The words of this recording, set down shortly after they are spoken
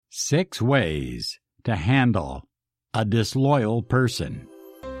6 ways to handle a disloyal person.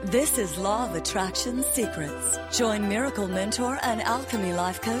 This is Law of Attraction Secrets. Join Miracle Mentor and Alchemy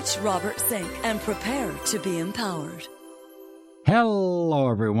Life Coach Robert Zink and prepare to be empowered. Hello,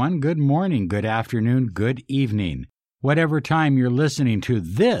 everyone. Good morning, good afternoon, good evening. Whatever time you're listening to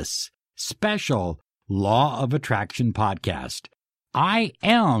this special Law of Attraction podcast. I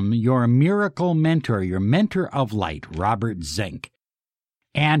am your miracle mentor, your mentor of light, Robert Zink.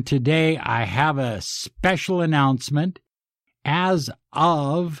 And today I have a special announcement. As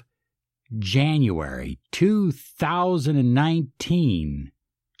of January 2019,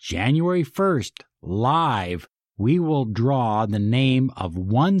 January 1st, live, we will draw the name of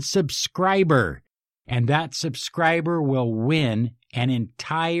one subscriber, and that subscriber will win an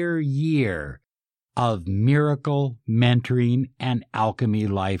entire year of miracle mentoring and alchemy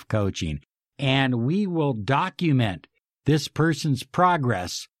life coaching. And we will document this person's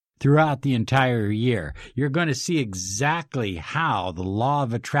progress throughout the entire year. You're going to see exactly how the law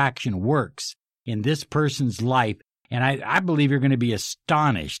of attraction works in this person's life, and I believe you're going to be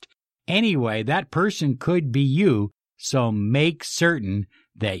astonished. Anyway, that person could be you, so make certain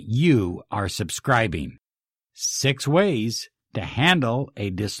that you are subscribing. 6 ways to handle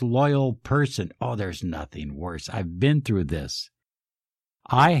a disloyal person. Oh, there's nothing worse. I've been through this.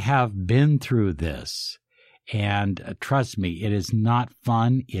 I have been through this. And trust me, it is not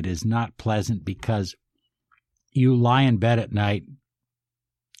fun. It is not pleasant, because you lie in bed at night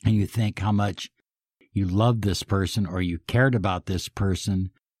and you think how much you loved this person, or you cared about this person,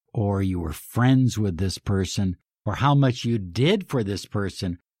 or you were friends with this person, or how much you did for this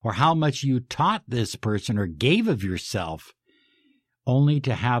person, or how much you taught this person or gave of yourself, only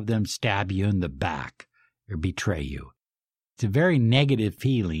to have them stab you in the back or betray you. It's a very negative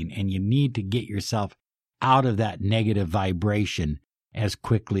feeling, and you need to get yourself out of that negative vibration as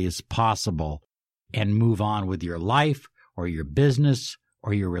quickly as possible and move on with your life or your business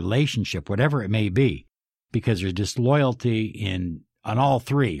or your relationship, whatever it may be, because there's disloyalty on all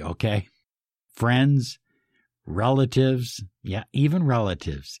three, okay? Friends, relatives, even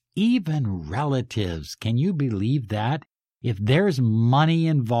relatives. Even relatives. Can you believe that? If there's money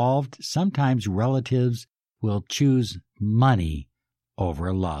involved, sometimes relatives will choose money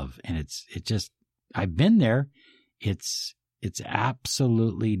over love. And it's just, I've been there. It's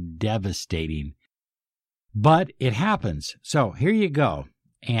absolutely devastating. But it happens. So here you go.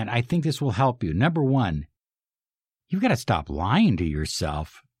 And I think this will help you. Number 1, you've got to stop lying to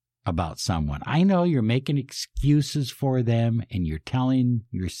yourself about someone. I know you're making excuses for them, and you're telling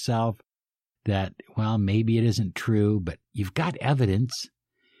yourself that, well, maybe it isn't true, but you've got evidence.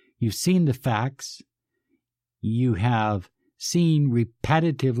 You've seen the facts. You have seen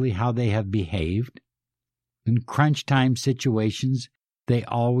repetitively how they have behaved. In crunch time situations, they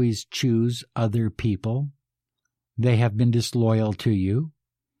always choose other people. They have been disloyal to you.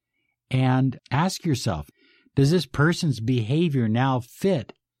 And ask yourself, does this person's behavior now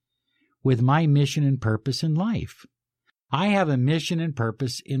fit with my mission and purpose in life? I have a mission and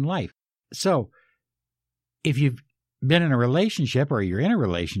purpose in life. So if you've been in a relationship, or you're in a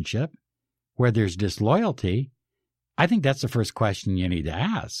relationship where there's disloyalty, I think that's the first question you need to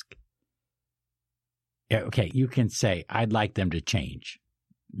ask. Okay, you can say, I'd like them to change.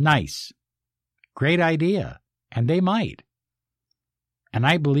 Nice. Great idea. And they might. And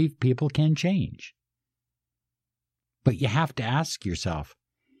I believe people can change. But you have to ask yourself,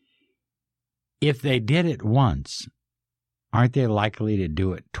 if they did it once, aren't they likely to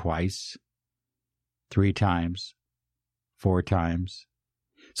do it twice, 3 times, 4 times?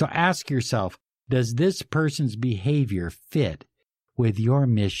 So ask yourself, does this person's behavior fit with your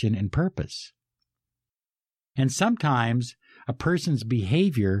mission and purpose? And sometimes a person's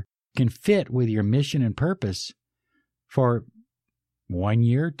behavior can fit with your mission and purpose for 1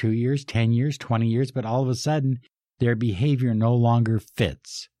 year, 2 years, 10 years, 20 years, but all of a sudden their behavior no longer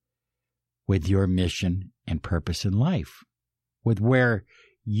fits with your mission and purpose in life, with where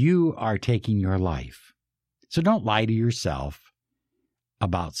you are taking your life. So don't lie to yourself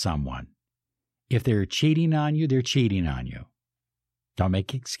about someone. If they're cheating on you, they're cheating on you. Don't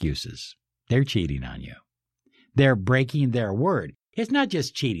make excuses. They're cheating on you. They're breaking their word. It's not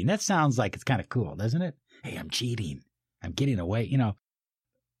just cheating. That sounds like it's kind of cool, doesn't it? Hey, I'm cheating. I'm getting away.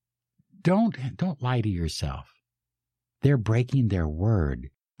 Don't lie to yourself. They're breaking their word.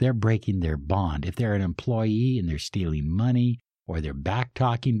 They're breaking their bond. If they're an employee and they're stealing money, or they're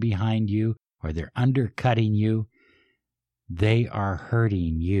back-talking behind you, or they're undercutting you, they are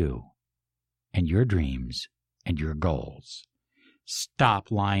hurting you and your dreams and your goals.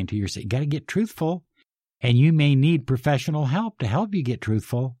 Stop lying to yourself. You got to get truthful. And you may need professional help to help you get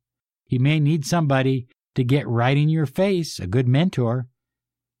truthful. You may need somebody to get right in your face, a good mentor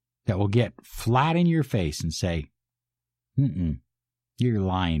that will get flat in your face and say, you're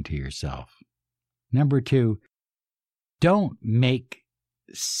lying to yourself. Number 2, don't make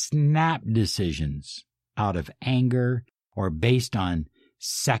snap decisions out of anger or based on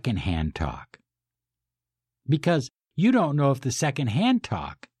secondhand talk. Because you don't know if the secondhand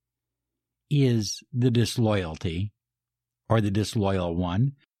talk is the disloyalty or the disloyal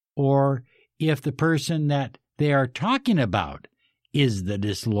one, or if the person that they are talking about is the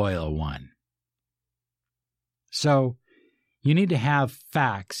disloyal one. So you need to have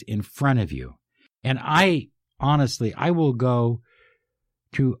facts in front of you. And I will go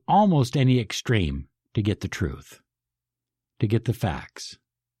to almost any extreme to get the truth, to get the facts,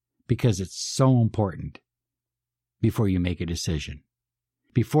 because it's so important before you make a decision.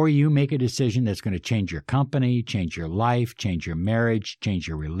 Before you make a decision that's going to change your company, change your life, change your marriage, change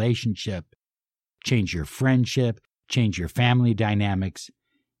your relationship, change your friendship, change your family dynamics,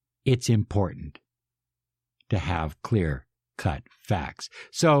 it's important to have clear-cut facts.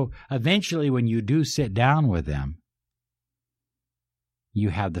 So eventually when you do sit down with them, you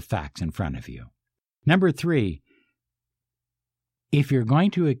have the facts in front of you. Number 3, if you're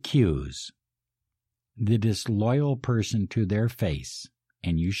going to accuse the disloyal person to their face,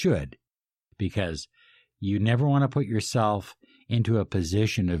 and you should, because you never want to put yourself into a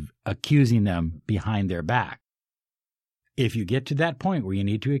position of accusing them behind their back. If you get to that point where you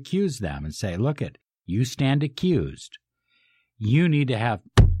need to accuse them and say, look it, you stand accused, you need to have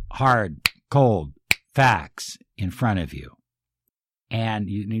hard, cold facts in front of you. And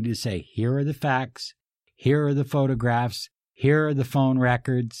you need to say, here are the facts, here are the photographs, here are the phone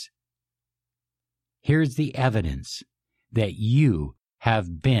records, here's the evidence that you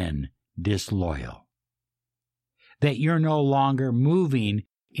have been disloyal, that you're no longer moving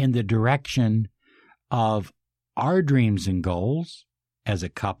in the direction of our dreams and goals as a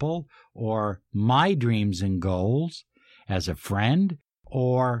couple, or my dreams and goals as a friend,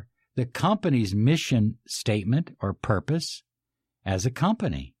 or the company's mission statement or purpose as a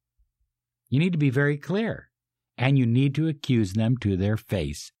company. You need to be very clear, and you need to accuse them to their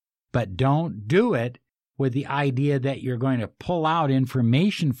face. But don't do it with the idea that you're going to pull out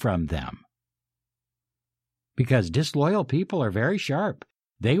information from them. Because disloyal people are very sharp.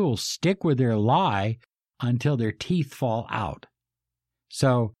 They will stick with their lie until their teeth fall out.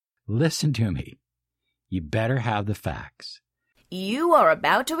 So listen to me. You better have the facts. You are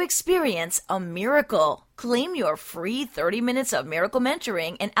about to experience a miracle. Claim your free 30 minutes of miracle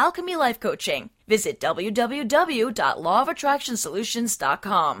mentoring and alchemy life coaching. Visit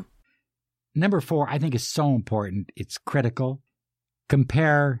www.lawofattractionsolutions.com. Number 4, I think is so important. It's critical.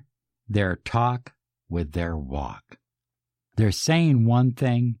 Compare their talk with their walk. They're saying one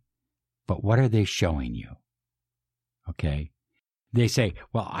thing, but what are they showing you? Okay? They say,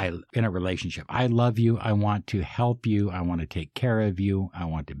 well, in a relationship, I love you, I want to help you, I want to take care of you, I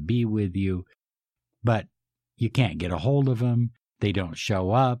want to be with you, but you can't get a hold of them, they don't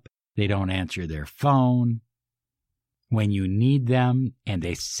show up, they don't answer their phone. When you need them and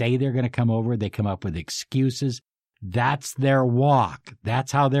they say they're going to come over, they come up with excuses. That's their walk.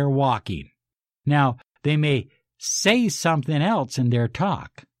 That's how they're walking. Now, they may say something else in their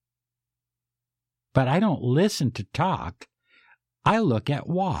talk, but I don't listen to talk. I look at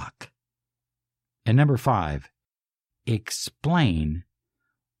walk. And number 5, explain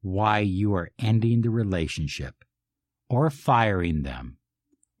why you are ending the relationship or firing them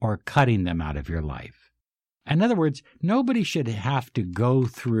or cutting them out of your life. In other words, nobody should have to go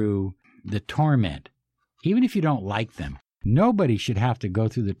through the torment, even if you don't like them. Nobody should have to go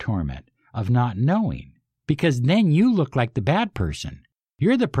through the torment of not knowing, because then you look like the bad person.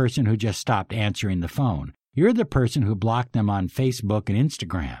 You're the person who just stopped answering the phone. You're the person who blocked them on Facebook and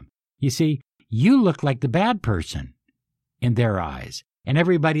Instagram. You see, you look like the bad person in their eyes. And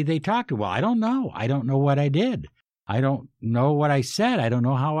everybody they talk to, well, I don't know. I don't know what I did. I don't know what I said. I don't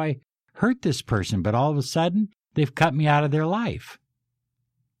know how I hurt this person. But all of a sudden, they've cut me out of their life.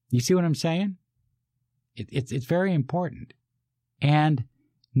 You see what I'm saying? It's very important. And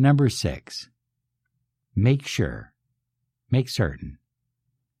number 6, make certain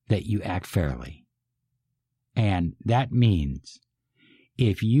that you act fairly. And that means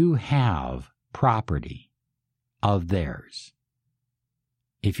if you have property of theirs,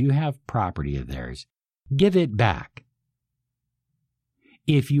 give it back.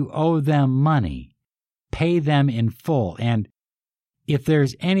 If you owe them money, pay them in full. And if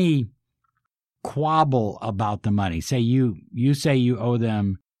there's any quabble about the money, say you say you owe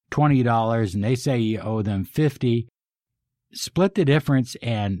them $20 and they say you owe them $50, split the difference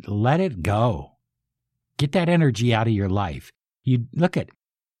and let it go. Get that energy out of your life.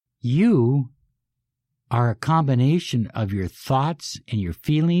 You are a combination of your thoughts and your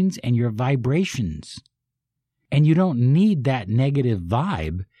feelings and your vibrations. And you don't need that negative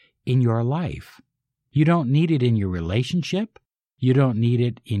vibe in your life. You don't need it in your relationship. You don't need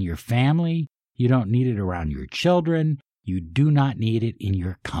it in your family. You don't need it around your children. You do not need it in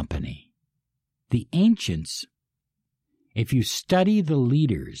your company. The ancients, if you study the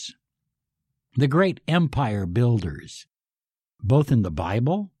leaders, the great empire builders, both in the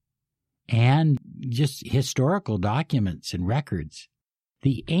Bible and just historical documents and records,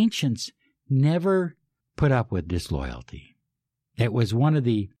 the ancients never put up with disloyalty. It was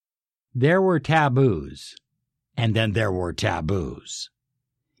there were taboos, and then there were taboos.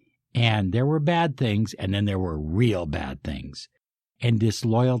 And there were bad things, and then there were real bad things. And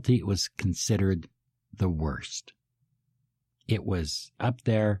disloyalty was considered the worst. It was up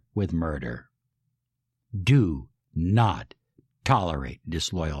there with murder. Do not tolerate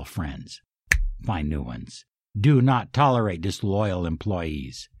disloyal friends. Find new ones. Do not tolerate disloyal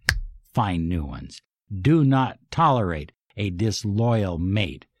employees. Find new ones. Do not tolerate a disloyal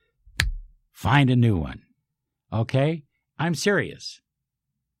mate. Find a new one. Okay? I'm serious.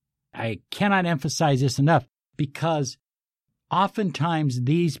 I cannot emphasize this enough because oftentimes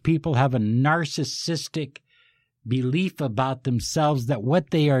these people have a narcissistic belief about themselves that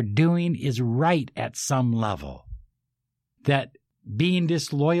what they are doing is right at some level. That being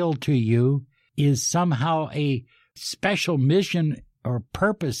disloyal to you is somehow a special mission or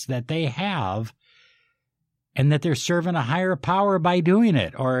purpose that they have, and that they're serving a higher power by doing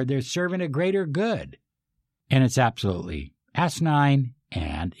it, or they're serving a greater good. And it's absolutely asinine,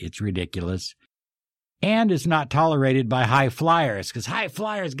 and it's ridiculous, and it's not tolerated by high flyers, because high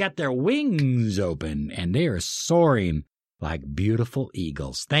flyers got their wings open, and they are soaring like beautiful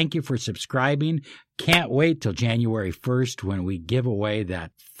eagles. Thank you for subscribing. Can't wait till January 1st when we give away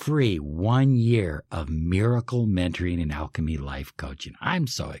that free 1 year of miracle mentoring and alchemy life coaching. I'm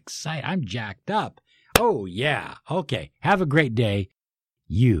so excited. I'm jacked up. Oh, yeah. Okay. Have a great day.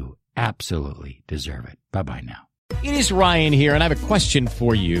 You absolutely deserve it. Bye-bye now. It is Ryan here, and I have a question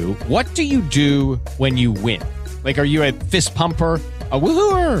for you. What do you do when you win? Like, are you a fist pumper, a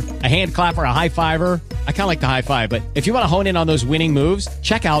woohooer, a hand clapper, a high fiver? I kind of like the high five, but if you want to hone in on those winning moves,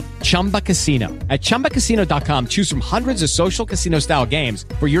 check out Chumba Casino. At ChumbaCasino.com, choose from hundreds of social casino-style games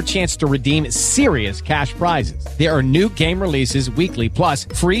for your chance to redeem serious cash prizes. There are new game releases weekly, plus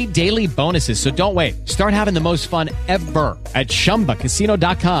free daily bonuses, so don't wait. Start having the most fun ever at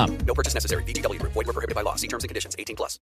ChumbaCasino.com. No purchase necessary. VGW Group. Void where prohibited by law. See terms and conditions. 18+.